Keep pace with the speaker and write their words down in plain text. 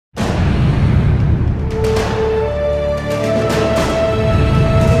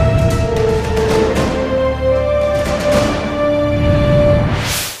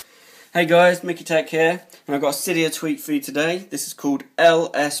Hey guys, Mickey Tech here, and I've got a Cydia tweak for you today. This is called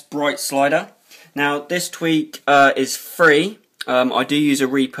LSBrightSlider. Now this tweak is free. I do use a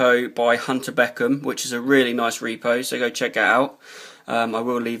repo by Hunter Beckham, which is a really nice repo, so go check that out. I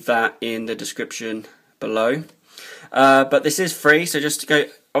will leave that in the description below. But this is free, so just to go,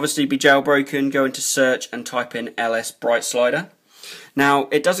 obviously be jailbroken, go into search and type in LSBrightSlider. Now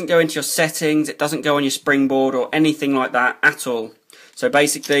it doesn't go into your settings, it doesn't go on your springboard or anything like that at all. So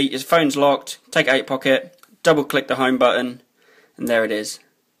basically, your phone's locked, take it out your pocket, double click the home button, and there it is.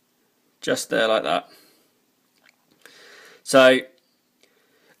 Just there like that. So,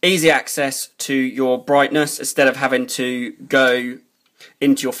 easy access to your brightness instead of having to go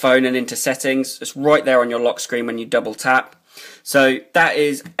into your phone and into settings. It's right there on your lock screen when you double tap. So that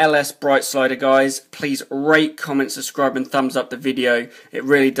is LSBrightSlider, guys. Please rate, comment, subscribe and thumbs up the video. It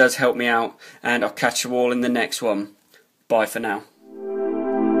really does help me out, and I'll catch you all in the next one. Bye for now.